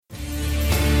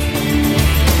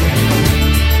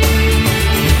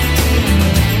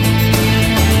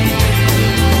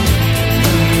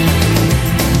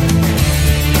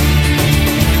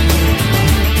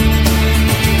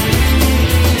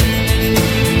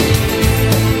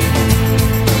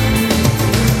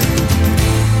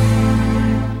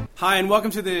Hi, and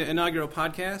welcome to the inaugural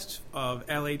podcast of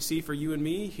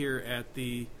LHC4UnMe here at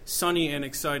the sunny and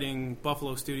exciting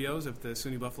Buffalo studios of the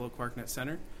SUNY Buffalo QuarkNet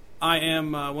Center. I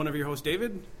am one of your hosts,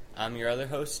 David. I'm your other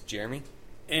host, Jeremy.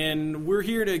 And we're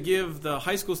here to give the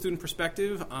high school student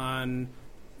perspective on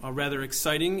a rather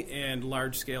exciting and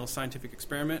large-scale scientific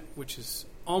experiment, which is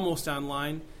almost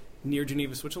online near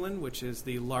Geneva, Switzerland, which is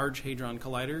the Large Hadron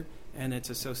Collider and its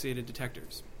associated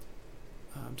detectors.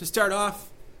 To start off,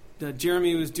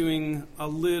 Jeremy was doing a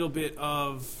little bit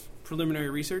of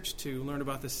preliminary research to learn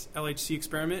about this LHC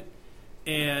experiment,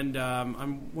 and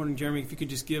I'm wondering, Jeremy, if you could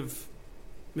just give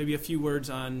maybe a few words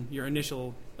on your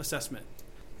initial assessment.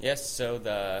 Yes, so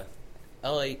the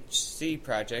LHC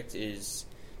project is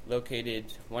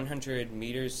located 100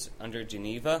 meters under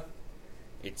Geneva.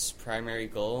 Its primary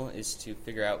goal is to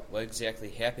figure out what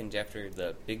exactly happened after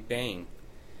the Big Bang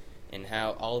and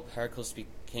how all particles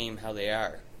became how they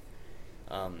are.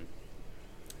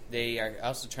 They are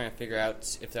also trying to figure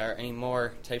out if there are any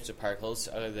more types of particles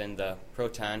other than the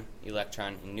proton,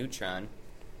 electron, and neutron,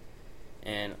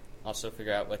 and also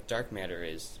figure out what dark matter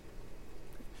is.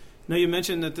 Now, you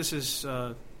mentioned that this is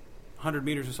 100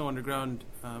 meters or so underground.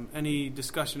 Any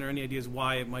discussion or any ideas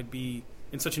why it might be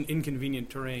in such an inconvenient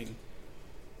terrain?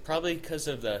 Probably because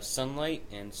of the sunlight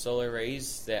and solar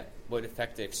rays that would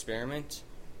affect the experiment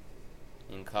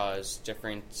and cause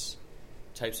different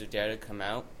types of data to come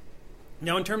out.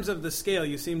 Now, in terms of the scale,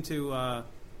 you seem to,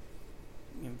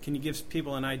 can you give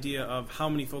people an idea of how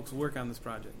many folks work on this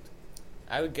project?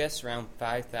 I would guess around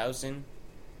 5,000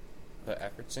 put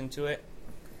efforts into it.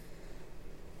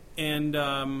 And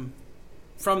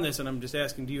from this, and I'm just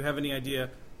asking, do you have any idea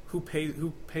who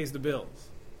pays the bills?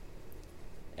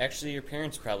 Actually, your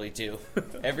parents probably do,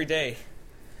 every day.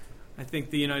 I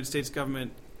think the United States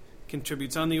government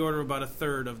contributes on the order of about a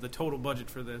third of the total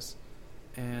budget for this.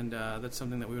 And that's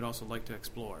something that we would also like to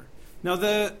explore. Now,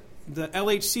 the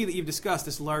LHC that you've discussed,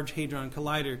 this Large Hadron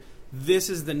Collider, this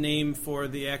is the name for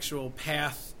the actual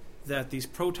path that these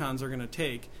protons are going to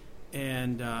take.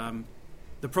 And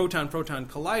the proton-proton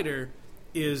collider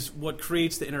is what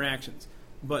creates the interactions.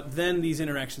 But then these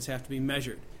interactions have to be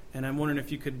measured. And I'm wondering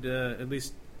if you could at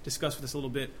least discuss with us a little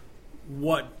bit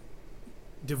what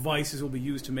devices will be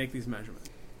used to make these measurements.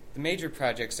 The major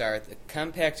projects are the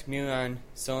Compact Muon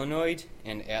Solenoid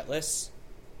and ATLAS.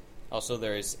 Also,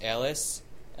 there is ALICE,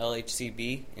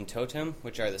 LHCb, and TOTEM,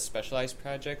 which are the specialized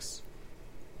projects.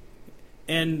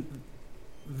 And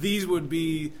these would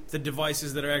be the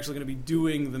devices that are actually going to be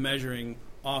doing the measuring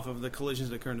off of the collisions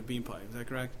that occur in the beam pipe. Is that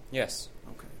correct? Yes.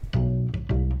 Okay.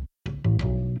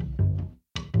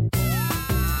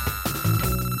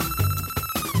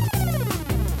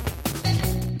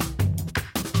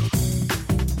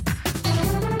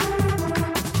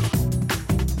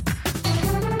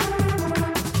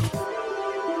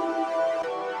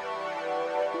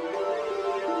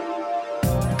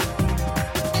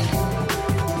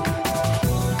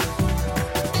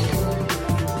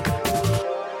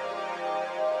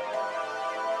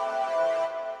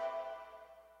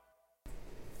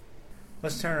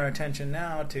 Let's turn our attention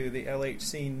now to the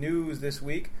LHC news this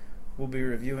week. We'll be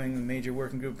reviewing the major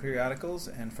working group periodicals,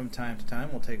 and from time to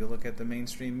time we'll take a look at the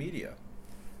mainstream media.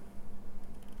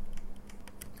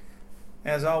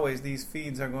 As always, these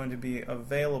feeds are going to be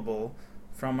available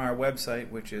from our website,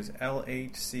 which is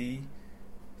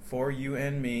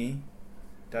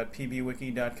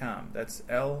LHC4UnMe.pbwiki.com. That's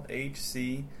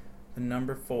LHC, the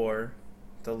number 4,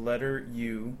 the letter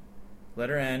U,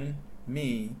 letter N,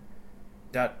 me,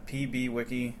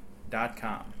 .pbwiki.com.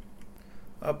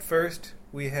 Up first,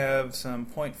 we have some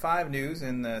Point 5 news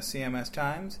in the CMS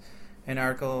Times. An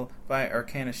article by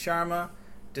Arcana Sharma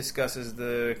discusses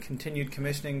the continued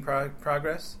commissioning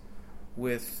progress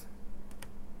with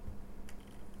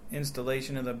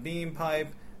installation of the beam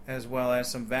pipe, as well as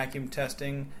some vacuum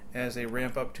testing as they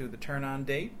ramp up to the turn-on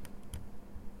date.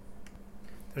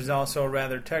 There's also a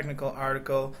rather technical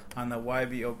article on the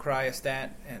YBO cryostat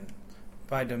and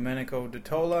by Domenico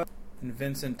Dottola and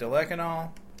Vincent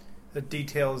Delecanol that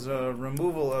details a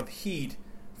removal of heat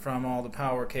from all the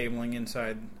power cabling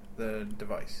inside the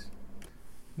device.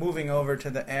 Moving over to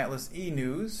the Atlas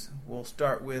E-News, we'll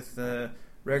start with the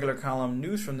regular column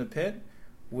News from the Pit,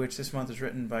 which this month is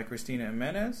written by Cristina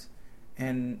Jimenez,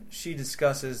 and she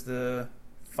discusses the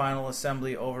final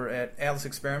assembly over at Atlas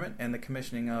Experiment and the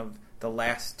commissioning of the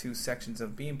last 2 sections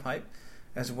of beam pipe,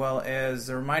 as well as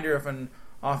a reminder of an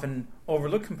often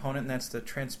overlooked component, and that's the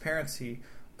transparency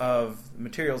of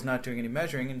materials not doing any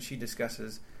measuring, and she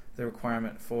discusses the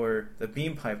requirement for the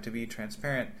beam pipe to be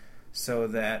transparent so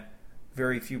that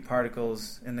very few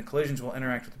particles in the collisions will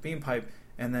interact with the beam pipe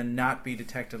and then not be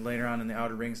detected later on in the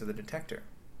outer rings of the detector.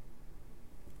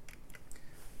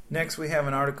 Next, we have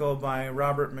an article by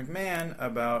Robert McMahon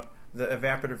about the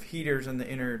evaporative heaters in the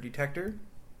inner detector.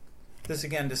 This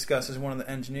again discusses one of the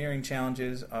engineering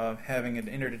challenges of having an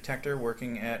inner detector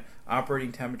working at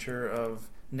operating temperature of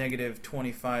negative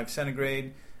 25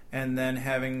 centigrade, and then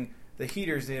having the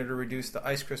heaters there to reduce the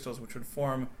ice crystals which would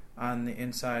form on the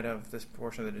inside of this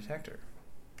portion of the detector.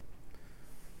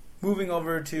 Moving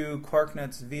over to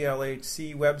QuarkNet's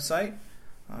VLHC website,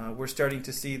 we're starting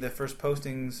to see the first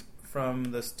postings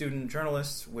from the student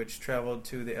journalists which traveled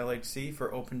to the LHC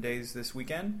for open days this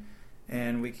weekend,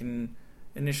 and we can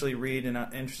initially read an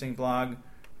interesting blog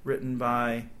written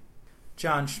by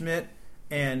John Schmidt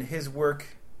and his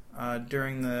work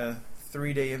during the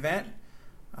 3-day event.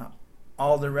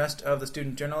 All the rest of the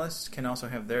student journalists can also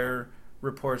have their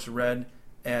reports read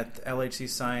at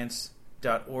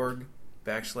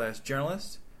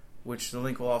lhcscience.org/journalist, which the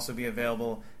link will also be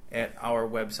available at our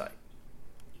website.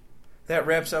 That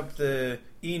wraps up the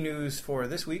e-news for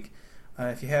this week.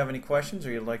 If you have any questions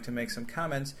or you'd like to make some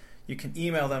comments, you can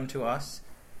email them to us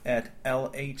at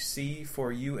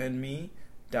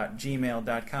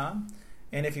LHC4UnMe.gmail.com.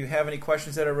 And if you have any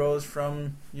questions that arose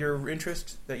from your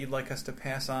interest that you'd like us to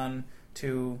pass on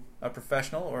to a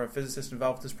professional or a physicist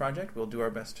involved with this project, we'll do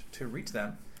our best to reach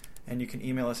them. And you can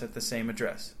email us at the same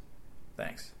address.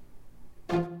 Thanks.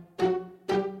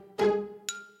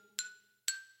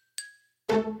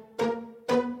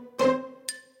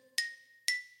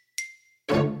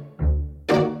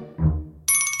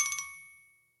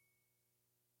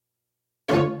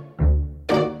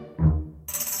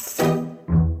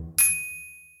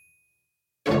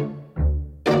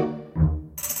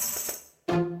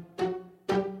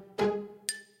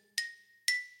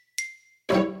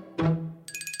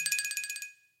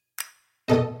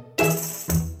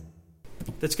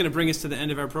 That's going to bring us to the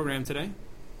end of our program today.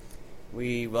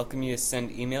 We welcome you to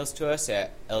send emails to us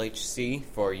at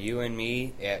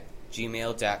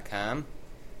LHC4UnMe@gmail.com.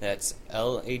 That's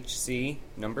LHC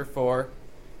number 4,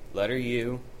 letter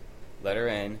U, letter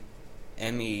N,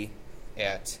 ME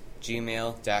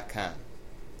 @gmail.com.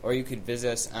 Or you could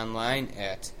visit us online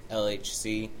at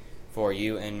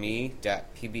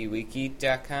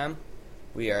LHC4UnMe.pbwiki.com.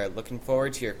 We are looking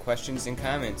forward to your questions and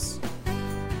comments.